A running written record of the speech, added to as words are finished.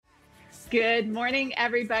Good morning,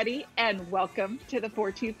 everybody, and welcome to the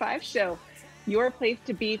 425 Show, your place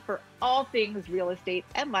to be for all things real estate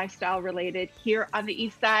and lifestyle related here on the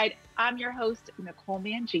East Side. I'm your host, Nicole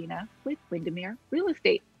Mangina with Windermere Real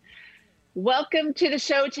Estate. Welcome to the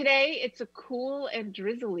show today. It's a cool and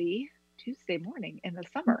drizzly Tuesday morning in the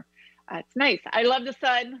summer. It's nice. I love the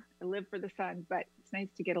sun. I live for the sun, but it's nice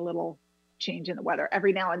to get a little change in the weather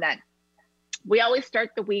every now and then. We always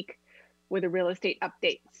start the week with a real estate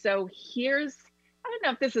update. So I don't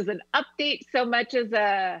know if this is an update so much as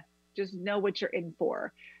just know what you're in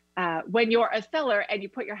for. When you're a seller and you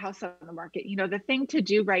put your house on the market, the thing to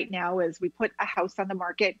do right now is we put a house on the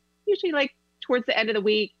market, usually like towards the end of the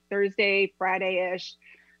week, Thursday, Friday-ish.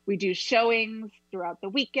 We do showings throughout the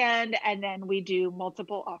weekend, and then we do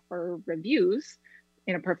multiple offer reviews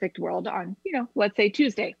in a perfect world on, let's say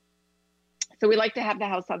Tuesday. So we like to have the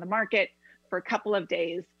house on the market for a couple of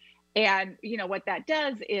days. And what that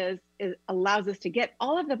does is it allows us to get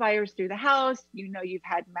all of the buyers through the house. You've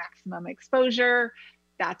had maximum exposure.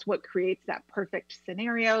 That's what creates that perfect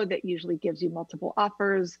scenario that usually gives you multiple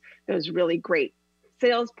offers, those really great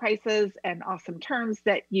sales prices and awesome terms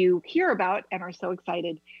that you hear about and are so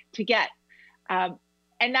excited to get. And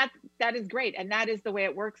that is great. And that is the way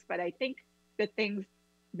it works. But I think the things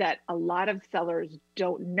that a lot of sellers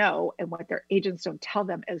don't know and what their agents don't tell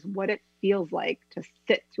them is what it feels like to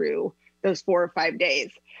sit through those 4 or 5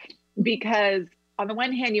 days. Because on the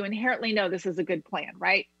one hand, you inherently know this is a good plan,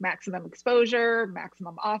 right? Maximum exposure,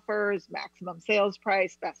 maximum offers, maximum sales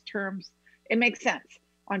price, best terms. It makes sense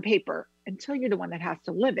on paper until you're the one that has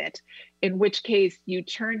to live it, in which case you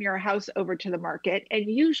turn your house over to the market and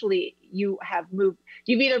usually you've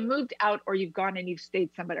either moved out or you've gone and you've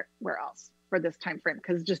stayed somewhere else for this time frame,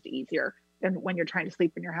 because it's just easier than when you're trying to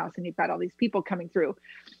sleep in your house and you've got all these people coming through.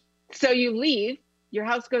 So you leave, your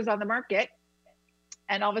house goes on the market,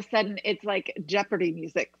 and all of a sudden it's like Jeopardy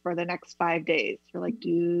music for the next 5 days. You're like,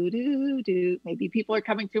 do. Maybe people are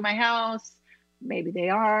coming through my house. Maybe they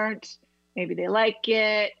aren't. Maybe they like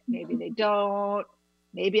it. Maybe they don't.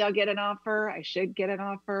 Maybe I'll get an offer. I should get an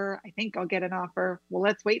offer. I think I'll get an offer. Well,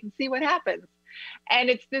 let's wait and see what happens. And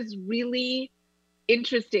it's this really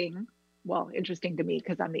interesting to me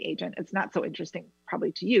because I'm the agent. It's not so interesting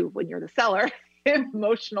probably to you when you're the seller,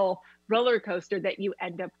 emotional roller coaster that you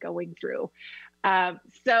end up going through.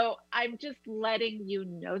 So I'm just letting you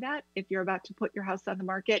know that if you're about to put your house on the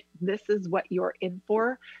market, this is what you're in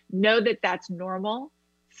for. Know that that's normal.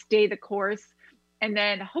 Stay the course. And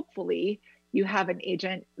then hopefully you have an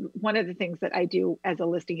agent. One of the things that I do as a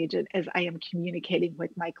listing agent is I am communicating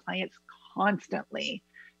with my clients constantly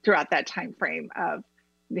throughout that time frame of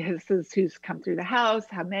this is who's come through the house,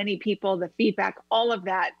 how many people, the feedback, all of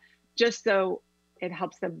that, just so it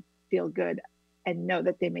helps them feel good and know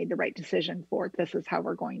that they made the right decision for this is how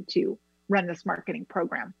we're going to run this marketing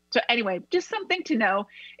program. So anyway, just something to know.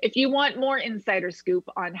 If you want more insider scoop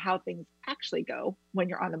on how things actually go when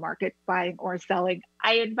you're on the market, buying or selling,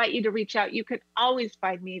 I invite you to reach out. You can always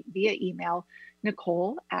find me via email,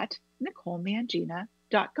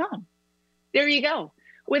 nicole@nicolemangina.com. There you go.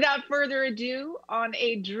 Without further ado, on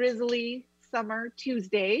a drizzly summer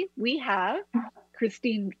Tuesday, we have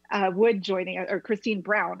Christine Wood joining us, or Christine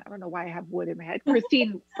Brown. I don't know why I have Wood in my head.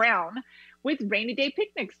 Christine Brown with Rainy Day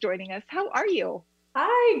Picnics joining us. How are you?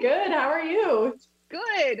 Hi, good. How are you?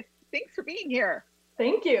 Good. Thanks for being here.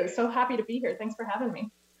 Thank you. So happy to be here. Thanks for having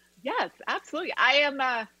me. Yes, absolutely. I'm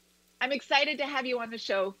excited to have you on the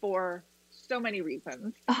show for so many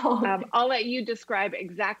reasons. I'll let you describe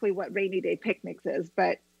exactly what Rainy Day Picnics is,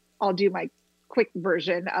 but I'll do my quick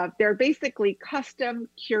version of they're basically custom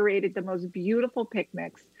curated, the most beautiful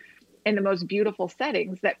picnics in the most beautiful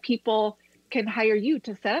settings that people can hire you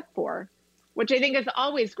to set up for, which I think is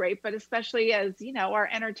always great, but especially as, our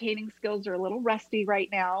entertaining skills are a little rusty right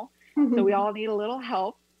now. So we all need a little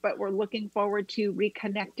help, but we're looking forward to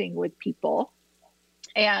reconnecting with people.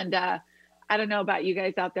 And, I don't know about you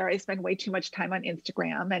guys out there. I spend way too much time on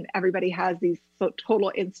Instagram and everybody has these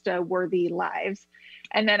total Insta worthy lives.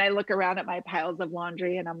 And then I look around at my piles of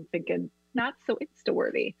laundry and I'm thinking, not so Insta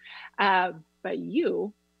worthy. But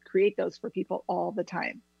you create those for people all the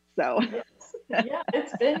time. So yeah,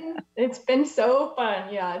 it's been so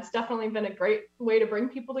fun. Yeah, it's definitely been a great way to bring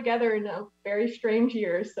people together in a very strange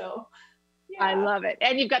year. So yeah. I love it.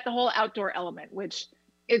 And you've got the whole outdoor element, which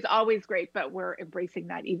is always great, but we're embracing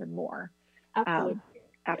that even more.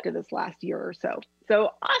 After this last year or so.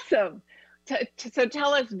 So awesome. So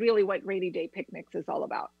tell us really what Rainy Day Picnics is all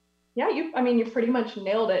about. Yeah, you pretty much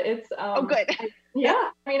nailed it. It's oh, good.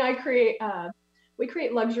 we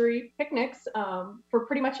create luxury picnics for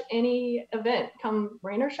pretty much any event, come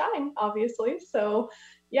rain or shine, obviously. So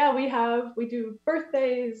yeah, we do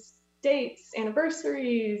birthdays, dates,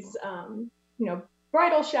 anniversaries, you know,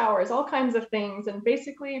 bridal showers, all kinds of things. And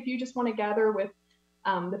basically, if you just want to gather with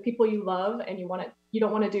the people you love and you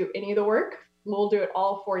don't want to do any of the work, we'll do it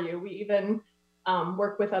all for you. We even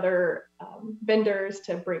work with other vendors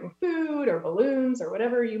to bring food or balloons or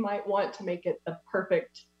whatever you might want to make it the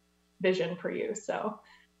perfect vision for you. So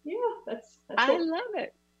yeah, that's I it. love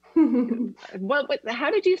it.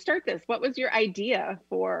 How did you start this? What was your idea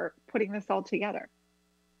for putting this all together?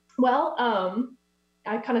 Well,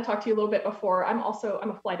 I kind of talked to you a little bit before. I'm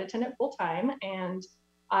a flight attendant full time, and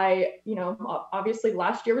obviously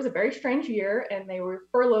last year was a very strange year, and they were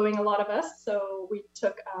furloughing a lot of us. So we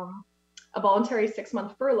took a voluntary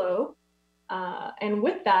 6-month furlough, and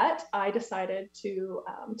with that, I decided to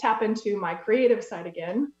tap into my creative side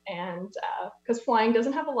again, and because flying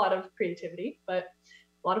doesn't have a lot of creativity, but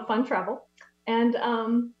a lot of fun travel. And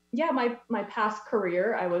yeah, my past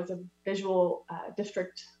career, I was a visual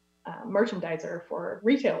district merchandiser for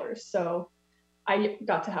retailers. So I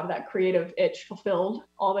got to have that creative itch fulfilled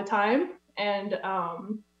all the time. And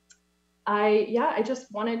I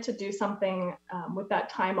just wanted to do something with that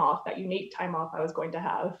time off, that unique time off I was going to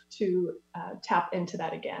have, to tap into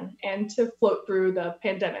that again and to float through the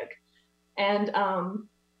pandemic. And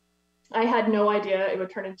I had no idea it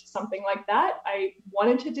would turn into something like that. I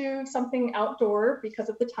wanted to do something outdoor because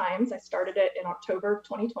of the times. I started it in October of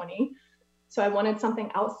 2020. So I wanted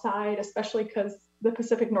something outside, especially because the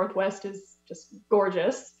Pacific Northwest is just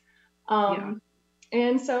gorgeous.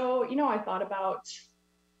 And so, I thought about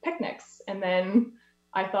picnics, and then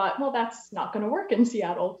I thought, well, that's not going to work in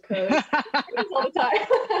Seattle because all the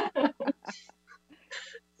time.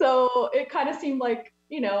 So it kind of seemed like,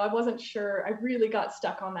 I wasn't sure. I really got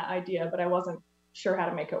stuck on that idea, but I wasn't sure how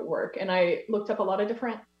to make it work. And I looked up a lot of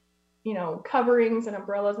different, coverings and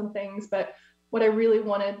umbrellas and things. But what I really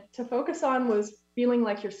wanted to focus on was feeling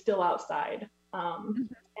like you're still outside.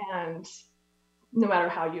 And no matter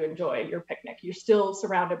how you enjoy your picnic, you're still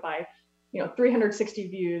surrounded by, 360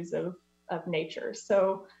 views of nature.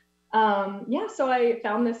 So, so I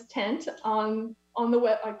found this tent on the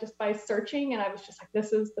web, like just by searching, and I was just like,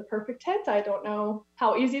 this is the perfect tent. I don't know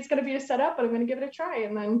how easy it's going to be to set up, but I'm going to give it a try.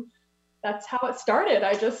 And then that's how it started.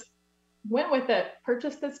 I just went with it,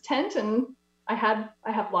 purchased this tent, and I have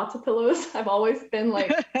lots of pillows. I've always been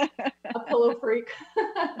like a pillow freak.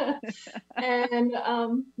 And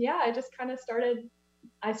I just kind of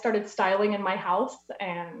started styling in my house,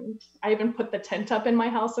 and I even put the tent up in my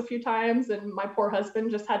house a few times, and my poor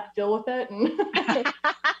husband just had to deal with it. And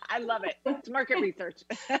I love it. It's market research.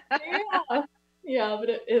 Yeah, but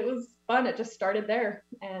it was fun. It just started there,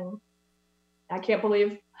 and I can't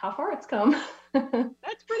believe how far it's come.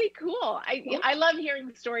 That's pretty cool. I love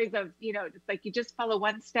hearing stories of, it's like you just follow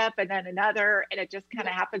one step and then another, and it just kind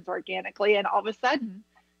of happens organically, and all of a sudden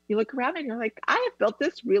you look around and you're like, I have built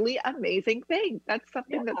this really amazing thing. That's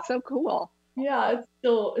something that's so cool. Yeah,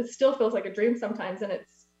 it still feels like a dream sometimes, and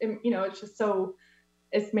it's just so,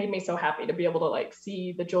 it's made me so happy to be able to like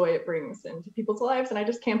see the joy it brings into people's lives, and I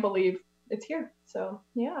just can't believe it's here. So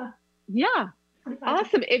yeah.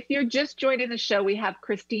 Awesome. If you're just joining the show, we have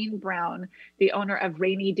Christine Brown, the owner of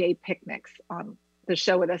Rainy Day Picnics, on the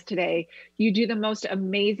show with us today. You do the most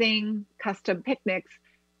amazing custom picnics.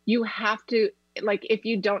 You have to, like, if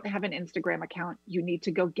you don't have an Instagram account, you need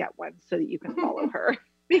to go get one so that you can follow her.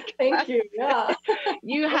 Thank you. Yeah.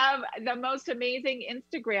 You have the most amazing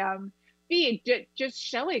Instagram feed, just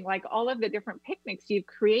showing like all of the different picnics you've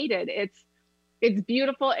created. It's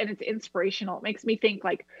beautiful and it's inspirational. It makes me think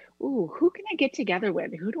like, ooh, who can I get together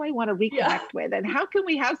with? Who do I want to reconnect with? And how can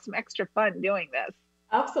we have some extra fun doing this?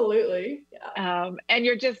 Absolutely. Yeah. And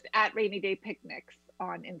you're just at Rainy Day Picnics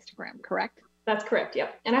on Instagram, correct? That's correct.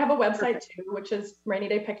 Yep. And I have a website too, which is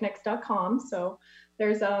rainydaypicnics.com. So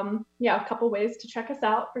there's a couple ways to check us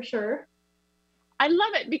out for sure. I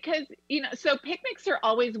love it because, so picnics are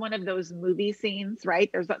always one of those movie scenes,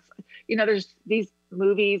 right? There's these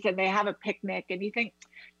movies and they have a picnic and you think,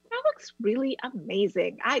 that looks really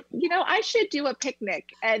amazing. I should do a picnic.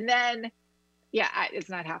 And then, it's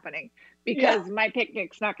not happening because my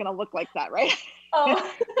picnic's not going to look like that, right?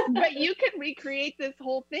 Oh. But you can recreate this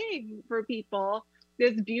whole thing for people,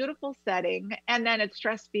 this beautiful setting, and then it's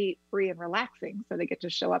stress-free and relaxing. So they get to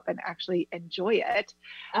show up and actually enjoy it.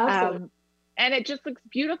 Absolutely. And it just looks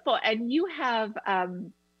beautiful. And you have,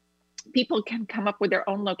 people can come up with their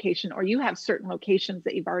own location, or you have certain locations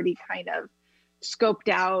that you've already kind of scoped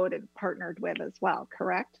out and partnered with as well,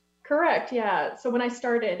 correct? Correct. Yeah. So when I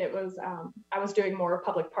started, it was, I was doing more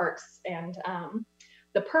public parks, and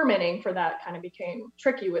the permitting for that kind of became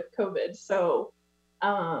tricky with COVID. So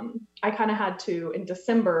I kind of had to, in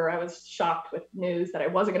December, I was shocked with news that I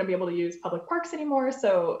wasn't going to be able to use public parks anymore.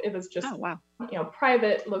 So it was just, Oh, wow.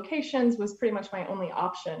 Private locations was pretty much my only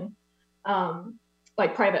option,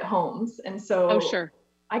 like private homes. And so Oh, sure.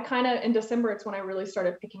 I kind of, in December, it's when I really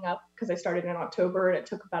started picking up, because I started in October and it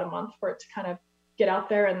took about a month for it to kind of get out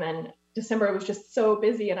there. And then December was just so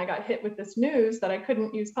busy, and I got hit with this news that I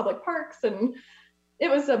couldn't use public parks, and it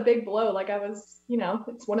was a big blow. Like I was,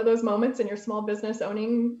 it's one of those moments in your small business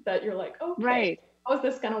owning that you're like, okay, Right. how is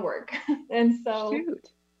this going to work? And so, Shoot.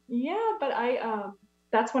 yeah, but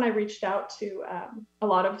that's when I reached out to a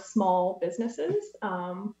lot of small businesses.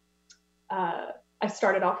 I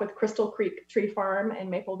started off with Crystal Creek Tree Farm in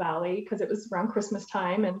Maple Valley because it was around Christmas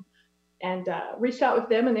time, and reached out with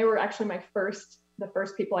them, and they were actually the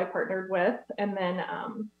first people I partnered with. And then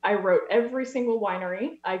I wrote every single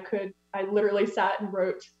winery I literally sat and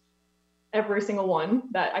wrote every single one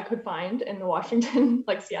that I could find in the Washington,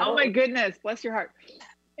 like Seattle. Oh my goodness, bless your heart.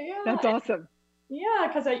 Yeah, that's awesome. Yeah,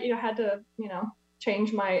 because I had to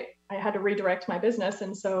I had to redirect my business,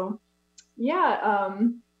 and so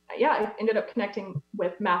I ended up connecting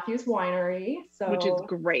with Matthews Winery, which is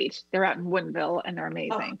great. They're out in Woodinville, and they're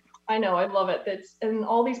amazing. I know, I love it. And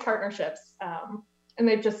all these partnerships, and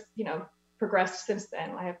they've just progressed since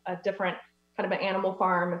then. I have a different kind of an animal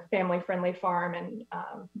farm, a family-friendly farm, and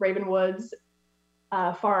Ravenwoods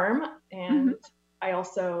farm, and I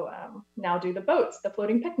also now do the boats, the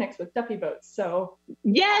floating picnics with Duffy boats. So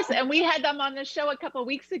yes, and we had them on the show a couple of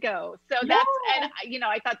weeks ago. So that's, and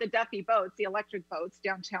I thought the Duffy boats, the electric boats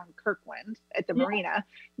downtown Kirkland at the marina,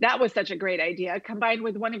 that was such a great idea, combined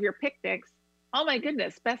with one of your picnics. Oh my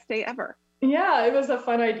goodness, best day ever. Yeah, it was a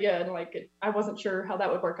fun idea, and I wasn't sure how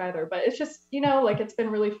that would work either, but it's just, it's been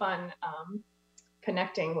really fun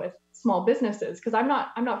connecting with small businesses, because I'm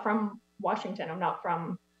not from Washington. I'm not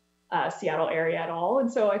from Seattle area at all.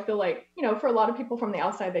 And so I feel like, for a lot of people from the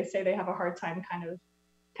outside, they say they have a hard time kind of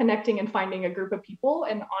connecting and finding a group of people.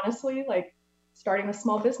 And honestly, starting a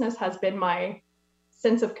small business has been my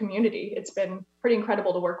sense of community. It's been pretty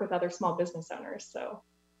incredible to work with other small business owners. So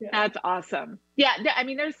yeah. That's awesome. Yeah. I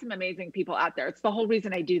mean, there's some amazing people out there. It's the whole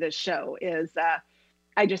reason I do this show is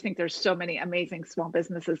I just think there's so many amazing small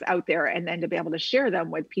businesses out there. And then to be able to share them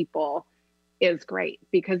with people is great,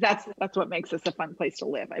 because that's what makes this a fun place to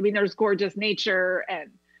live. I mean, there's gorgeous nature and,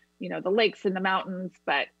 the lakes and the mountains,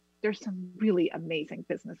 but there's some really amazing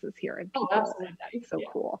businesses here, and people. It's so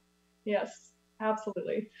cool. Yes,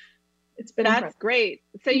 absolutely. It's been That's great.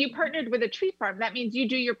 So you partnered with a tree farm. That means you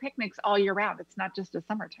do your picnics all year round. It's not just a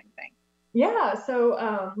summertime thing. Yeah.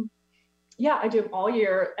 So, I do them all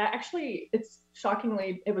year. Actually,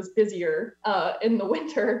 it was busier in the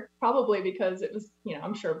winter, probably because it was,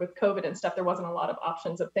 I'm sure with COVID and stuff, there wasn't a lot of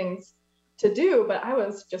options of things to do, but I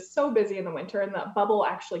was just so busy in the winter, and that bubble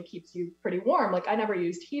actually keeps you pretty warm. I never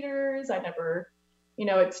used heaters. I never,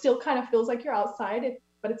 it still kind of feels like you're outside,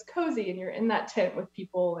 but it's cozy and you're in that tent with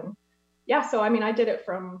people. And yeah, so, I mean, I did it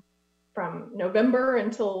from November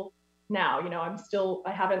until now.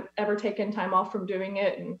 I haven't ever taken time off from doing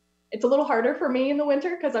it, and it's a little harder for me in the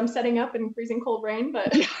winter because I'm setting up in freezing cold rain,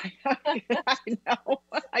 but I know.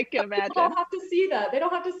 I can imagine. People don't have to see that. They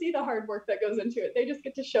don't have to see the hard work that goes into it. They just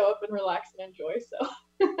get to show up and relax and enjoy.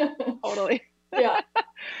 So totally. Yeah.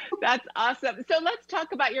 That's awesome. So let's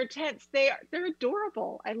talk about your tents. They're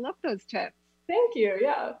adorable. I love those tents. Thank you.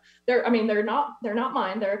 Yeah. They're not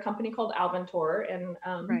mine. They're a company called Alventor, and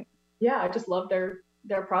right. Yeah, I just love their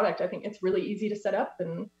product. I think it's really easy to set up,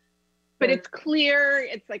 but it's clear.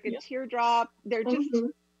 It's like a teardrop. They're just,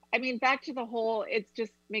 I mean, back to the whole, it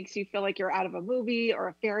just makes you feel like you're out of a movie or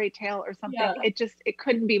a fairy tale or something. Yeah. It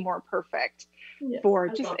couldn't be more perfect for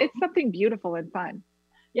just, it's something beautiful and fun.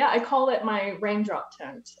 Yeah. I call it my raindrop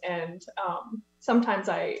tent. And sometimes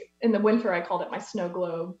in the winter, I called it my snow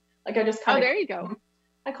globe. I just kind of, there you go.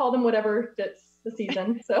 I call them whatever fits the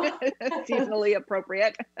season. So seasonally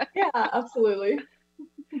appropriate. Yeah, absolutely.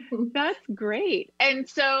 That's great. And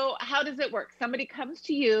so how does it work? Somebody comes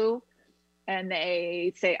to you and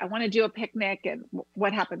they say, I want to do a picnic, and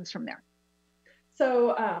what happens from there?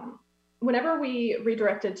 So whenever we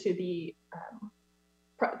redirected to the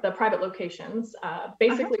private locations,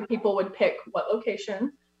 basically people would pick what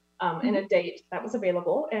location and a date that was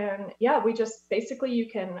available. And we just basically, you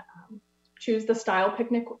can choose the style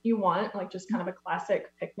picnic you want, like just kind of a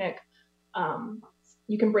classic picnic.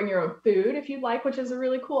 You can bring your own food if you'd like, which is a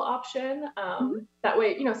really cool option. That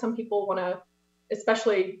way, some people want to,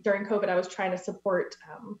 especially during COVID, I was trying to support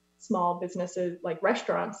small businesses like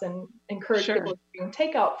restaurants and encourage people to bring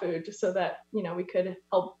takeout food just so that, we could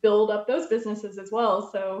help build up those businesses as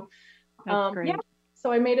well. So,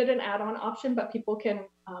 So I made it an add-on option, but people can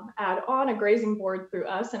add on a grazing board through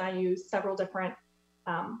us. And I use several different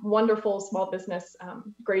wonderful small business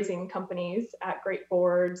grazing companies at Great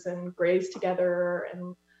Boards and Graze Together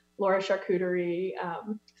and Laura Charcuterie.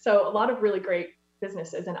 So a lot of really great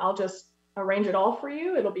businesses, and I'll just arrange it all for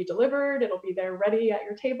you. It'll be delivered. It'll be there ready at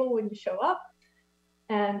your table when you show up.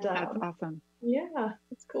 And that's awesome. Yeah,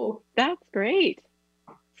 it's cool. That's great.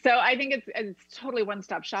 So I think it's totally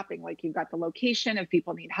one-stop shopping. Like you've got the location if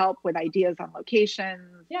people need help with ideas on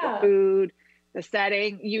locations, the food, the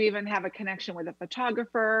setting. You even have a connection with a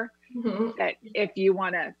photographer that if you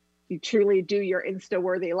want to truly do your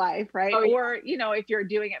Insta-worthy life, right? Oh, yeah. Or, you know, if you're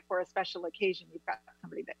doing it for a special occasion, you've got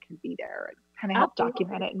somebody that can be there and kind of help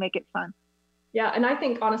document it and make it fun. Yeah, and I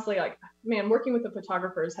think honestly, like, man, working with the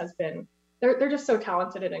photographers has been, they're just so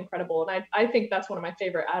talented and incredible. And I think that's one of my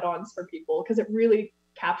favorite add-ons for people because it really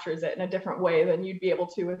captures it in a different way than you'd be able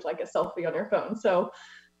to with like a selfie on your phone. So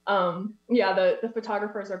yeah, the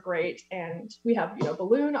photographers are great. And we have, you know,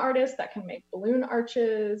 balloon artists that can make balloon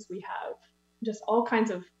arches. We have just all kinds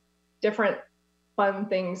of different fun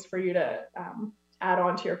things for you to add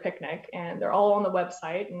on to your picnic. And they're all on the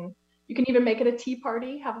website. And you can even make it a tea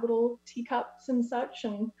party, have little teacups and such.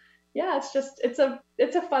 And yeah, it's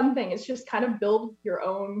a fun thing. It's just kind of build your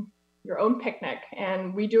own picnic,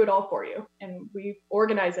 and we do it all for you and we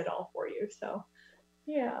organize it all for you. So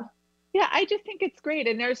yeah, I just think it's great.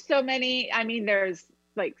 And there's so many, I mean, there's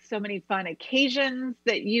like so many fun occasions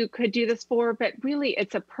that you could do this for, but really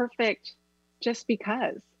it's a perfect just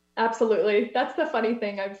because. Absolutely. That's the funny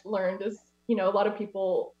thing I've learned is, you know, a lot of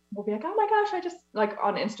people will be like, oh my gosh, I just, like,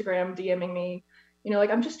 on Instagram DMing me, you know, like,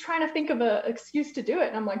 I'm just trying to think of an excuse to do it.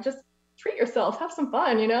 And I'm like, just treat yourself, have some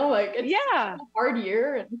fun, you know, like it's a hard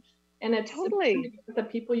year and it's totally with the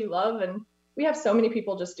people you love. And we have so many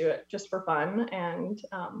people just do it just for fun. And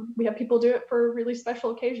we have people do it for really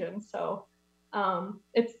special occasions. So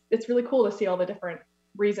it's really cool to see all the different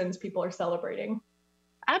reasons people are celebrating.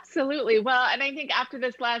 Absolutely. Well, and I think after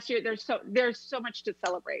this last year, there's so much to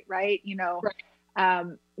celebrate, right? You know,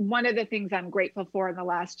 one of the things I'm grateful for in the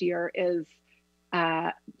last year is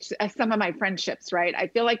some of my friendships, right? I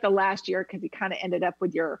feel like the last year, because you kind of ended up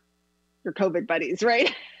with your COVID buddies,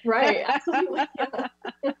 right? Right. Absolutely.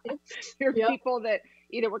 Your people that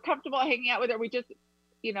either were comfortable hanging out with, or we just,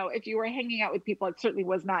 you know, if you were hanging out with people, it certainly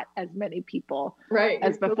was not as many people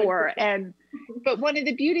as before. And, but one of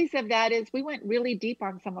the beauties of that is we went really deep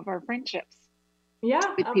on some of our friendships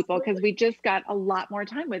with people because we just got a lot more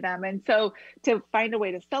time with them. And so to find a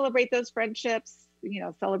way to celebrate those friendships, you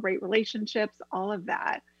know, celebrate relationships, all of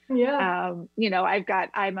that. Yeah. You know,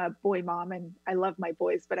 I'm a boy mom and I love my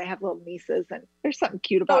boys, but I have little nieces and there's something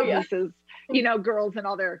cute about nieces, you know, girls and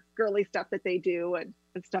all their girly stuff that they do and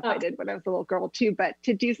stuff I did when I was a little girl too. But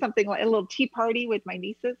to do something like a little tea party with my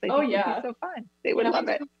nieces, I think would be so fun. They would love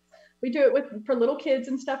it. We do it for little kids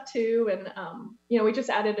and stuff too. And, you know, we just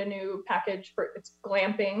added a new package for it's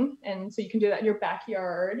glamping. And so you can do that in your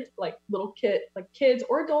backyard, like like kids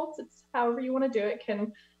or adults. It's however you want to do it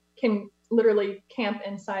can literally camp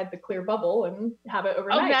inside the clear bubble and have it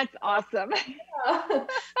overnight. Oh, that's awesome.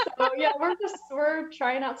 So yeah, we're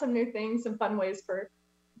trying out some new things, some fun ways for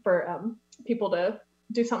people to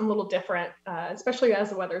do something a little different, especially as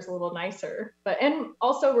the weather's a little nicer. And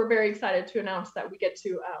also we're very excited to announce that we get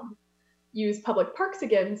to use public parks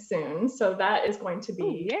again soon. So that is going to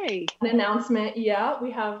be an announcement. Yeah, we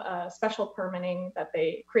have a special permitting that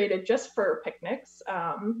they created just for picnics,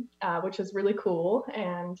 which is really cool.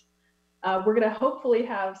 And we're going to hopefully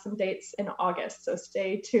have some dates in August. So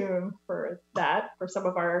stay tuned for that for some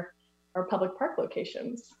of our public park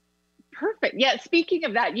locations. Perfect. Yeah. Speaking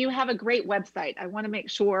of that, you have a great website. I want to make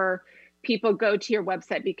sure people go to your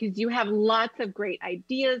website because you have lots of great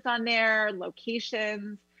ideas on there,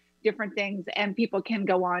 locations, different things, and people can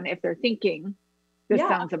go on if they're thinking, this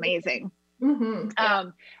sounds amazing. Mm-hmm.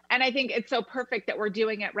 And I think it's so perfect that we're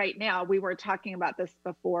doing it right now. We were talking about this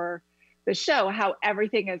before the show, how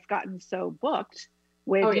everything has gotten so booked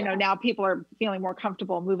with, you know, now people are feeling more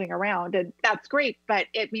comfortable moving around, and that's great. But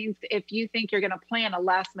it means if you think you're going to plan a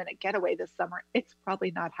last minute getaway this summer, it's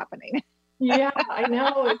probably not happening. Yeah, I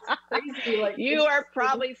know. It's crazy. Like you are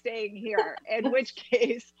probably staying here, in which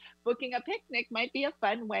case booking a picnic might be a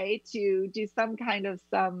fun way to do some kind of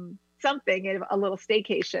something, a little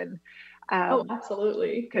staycation.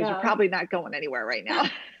 Absolutely. Because you're probably not going anywhere right now.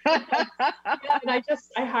 And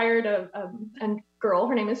I hired a girl,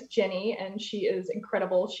 her name is Jenny, and she is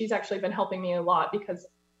incredible. She's actually been helping me a lot because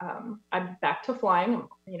I'm back to flying.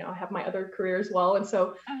 You know, I have my other career as well. And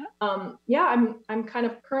so, I'm kind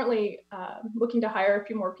of currently looking to hire a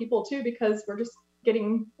few more people too, because we're just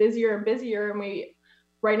getting busier and busier. And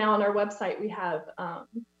right now on our website, we have,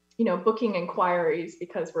 booking inquiries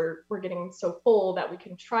because we're getting so full that we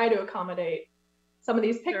can try to accommodate some of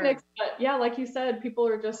these picnics. Sure. But yeah, like you said, people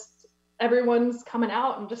are everyone's coming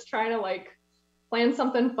out and just trying to like plan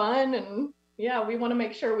something fun. And yeah, we want to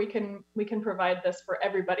make sure we can provide this for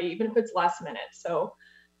everybody, even if it's last minute. So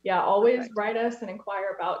yeah, always Perfect. write us and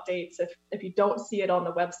inquire about dates if you don't see it on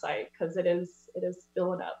the website, because it is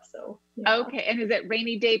filling up. So yeah. Okay. And is it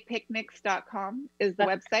rainydaypicnics.com is the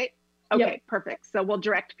website? Okay, Yep. perfect. So we'll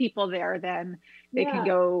direct people there, then they can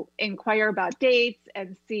go inquire about dates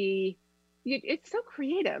and see. It's so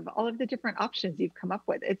creative, all of the different options you've come up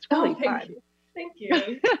with. It's really fun. Thank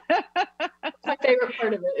you. That's my favorite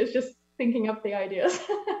part of it, is just thinking up the ideas.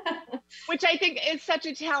 Which I think is such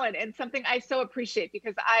a talent and something I so appreciate,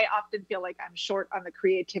 because I often feel like I'm short on the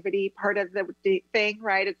creativity part of the thing,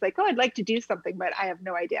 right? It's like, oh, I'd like to do something, but I have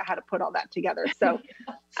no idea how to put all that together. So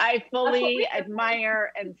I fully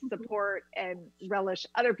admire and support and relish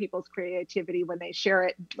other people's creativity when they share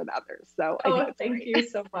it with others. So thank you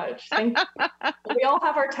so much. Thank you. We all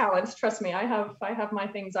have our talents. Trust me, I have my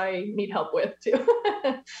things I need help with too.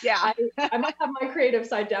 Yeah. I might have my creative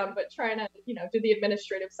side down, but trying to, do the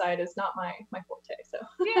administrative side is not my forte. So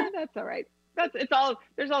yeah, that's all right.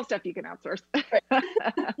 There's all stuff you can outsource. Right.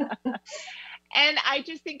 And I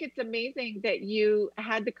just think it's amazing that you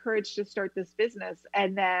had the courage to start this business.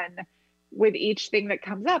 And then with each thing that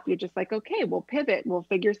comes up, you're just like, okay, we'll pivot, we'll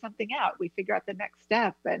figure something out. We figure out the next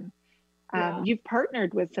step. And you've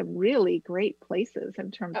partnered with some really great places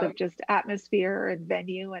in terms of just atmosphere and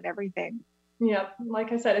venue and everything. Yeah.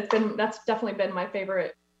 Like I said, that's definitely been my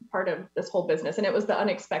favorite part of this whole business. And it was the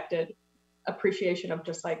unexpected appreciation of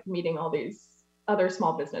just like meeting all these other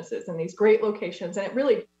small businesses in these great locations. And it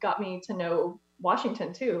really got me to know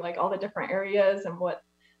Washington too, like all the different areas and what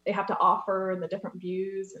they have to offer and the different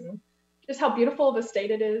views and just how beautiful of a state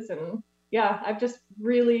it is. And yeah, I've just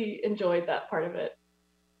really enjoyed that part of it.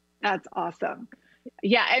 That's awesome.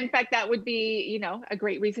 Yeah. In fact, that would be, a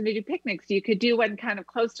great reason to do picnics. You could do one kind of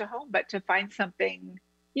close to home, but to find something,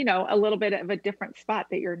 a little bit of a different spot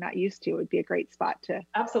that you're not used to would be a great spot to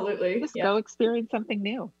absolutely just go experience something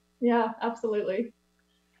new. Yeah, absolutely.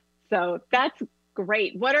 So that's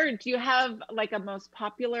great. Do you have like a most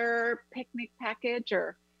popular picnic package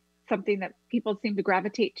or something that people seem to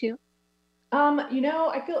gravitate to?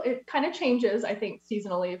 I feel it kind of changes, I think,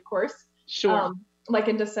 seasonally, of course. Sure. Like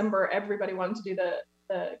in December, everybody wanted to do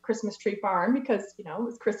the Christmas tree farm because, it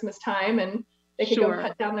was Christmas time and they could go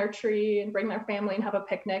cut down their tree and bring their family and have a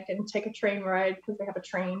picnic and take a train ride because they have a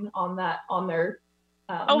train on their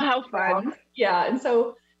how fun. Yeah. And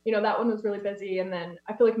so, that one was really busy. And then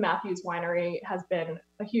I feel like Matthew's Winery has been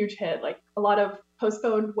a huge hit, like a lot of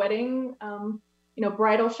postponed wedding,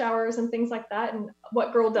 bridal showers and things like that. And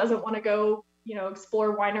what girl doesn't want to go,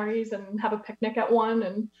 explore wineries and have a picnic at one?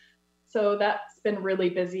 And so that's been really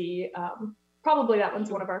busy. Probably that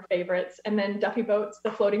one's one of our favorites. And then Duffy Boats,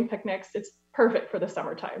 the floating picnics, it's perfect for the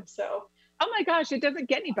summertime. So, oh my gosh, it doesn't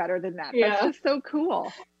get any better than that. Yeah. That's just so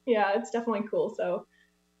cool. Yeah, it's definitely cool. So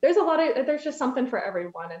there's just something for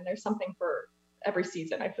everyone, and there's something for every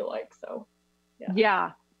season, I feel like. So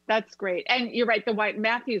yeah, that's great. And you're right,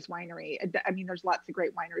 Matthew's Winery, I mean, there's lots of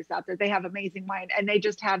great wineries out there. They have amazing wine and they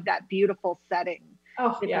just have that beautiful setting.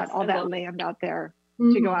 They've got all that land out there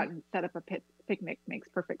to go out and set up a picnic. Makes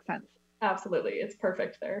perfect sense. Absolutely. It's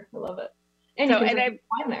perfect there. I love it. And so, you can drink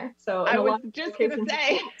wine there. So I was just going to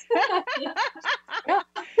say,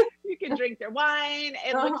 you can drink their wine.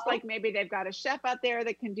 It looks like maybe they've got a chef out there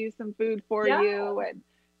that can do some food for you. And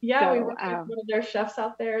we work with one of their chefs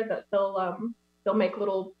out there that they'll make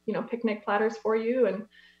little, picnic platters for you. And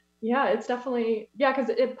yeah, it's definitely, because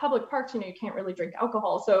in public parks, you can't really drink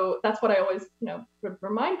alcohol. So that's what I always, would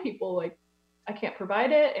remind people, like, I can't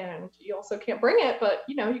provide it and you also can't bring it, but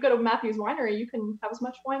you go to Matthew's Winery, you can have as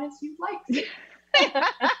much wine as you'd like.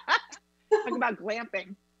 Talk about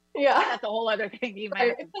glamping. Yeah. That's a whole other thing. You might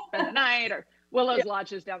have to spend the night, or Willow's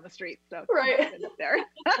Lodge is down the street. So right up there.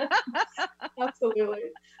 Absolutely.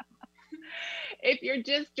 If you're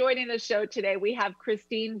just joining the show today, we have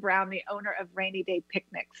Christine Brown, the owner of Rainy Day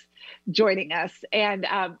Picnics, joining us. And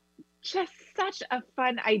just such a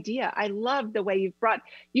fun idea. I love the way you've brought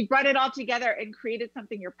it all together and created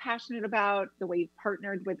something you're passionate about, the way you've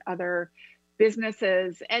partnered with other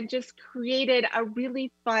businesses and just created a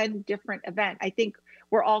really fun, different event. I think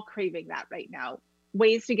we're all craving that right now.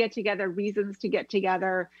 Ways to get together, reasons to get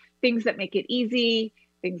together, things that make it easy,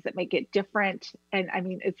 things that make it different. And I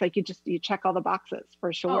mean, it's like you check all the boxes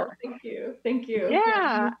for sure. Oh, thank you.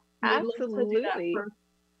 Yeah, absolutely.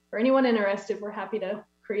 For anyone interested, we're happy to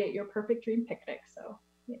create your perfect dream picnic. So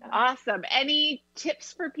Yeah. Awesome. Any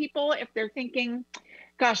tips for people if they're thinking,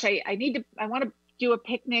 gosh, I want to do a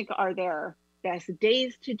picnic. Are there best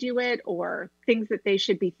days to do it or things that they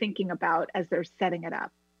should be thinking about as they're setting it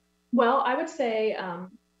up? Well, I would say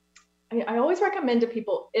I always recommend to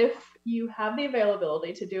people, if you have the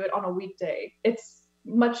availability to do it on a weekday, it's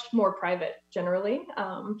much more private generally.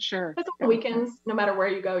 Sure. Because on the weekends, no matter where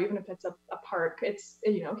you go, even if it's a park, it's,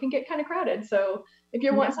 can get kind of crowded. So if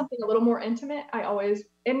you want something a little more intimate,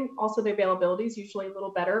 and also the availability is usually a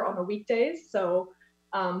little better on the weekdays. So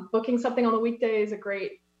booking something on the weekday is a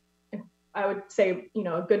great, I would say,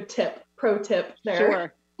 a good pro tip there.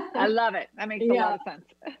 Sure. I love it. That makes a lot of sense.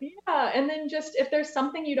 Yeah. And then just if there's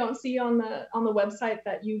something you don't see on the website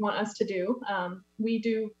that you want us to do, we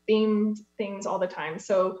do themed things all the time.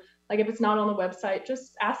 So like if it's not on the website,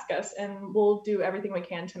 just ask us and we'll do everything we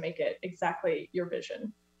can to make it exactly your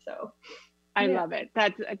vision. So I love it.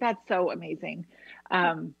 That's so amazing.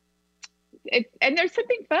 And there's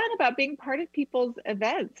something fun about being part of people's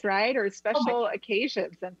events, right? Or special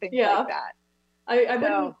occasions and things like that. I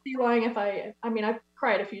wouldn't be lying if I've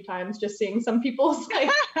cried a few times just seeing some people's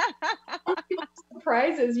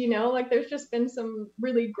surprises, like there's just been some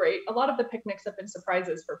really great, a lot of the picnics have been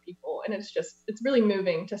surprises for people. And it's really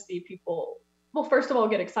moving to see people, well, first of all,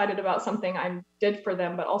 get excited about something I did for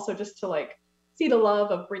them, but also just to see the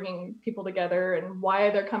love of bringing people together and why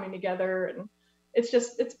they're coming together. And it's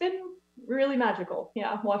been really magical.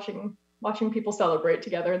 Yeah. Watching people celebrate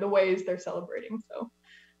together the ways they're celebrating. So.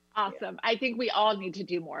 Awesome. I think we all need to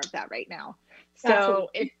do more of that right now. So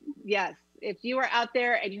if you are out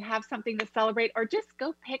there and you have something to celebrate, or just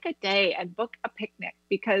go pick a day and book a picnic,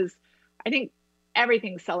 because I think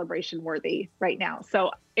everything's celebration worthy right now.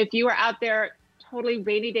 So if you are out there, totally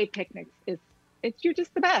rainy day picnics you're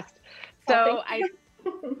just the best. So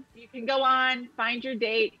you can go on, find your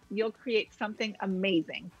date, you'll create something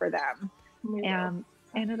amazing for them.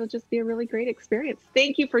 And it'll just be a really great experience.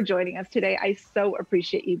 Thank you for joining us today. I so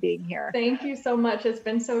appreciate you being here. Thank you so much. It's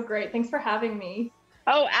been so great. Thanks for having me.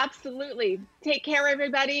 Oh, absolutely. Take care,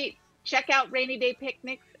 everybody. Check out Rainy Day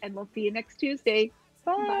Picnics, and we'll see you next Tuesday.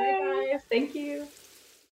 Bye. Bye, guys. Thank you.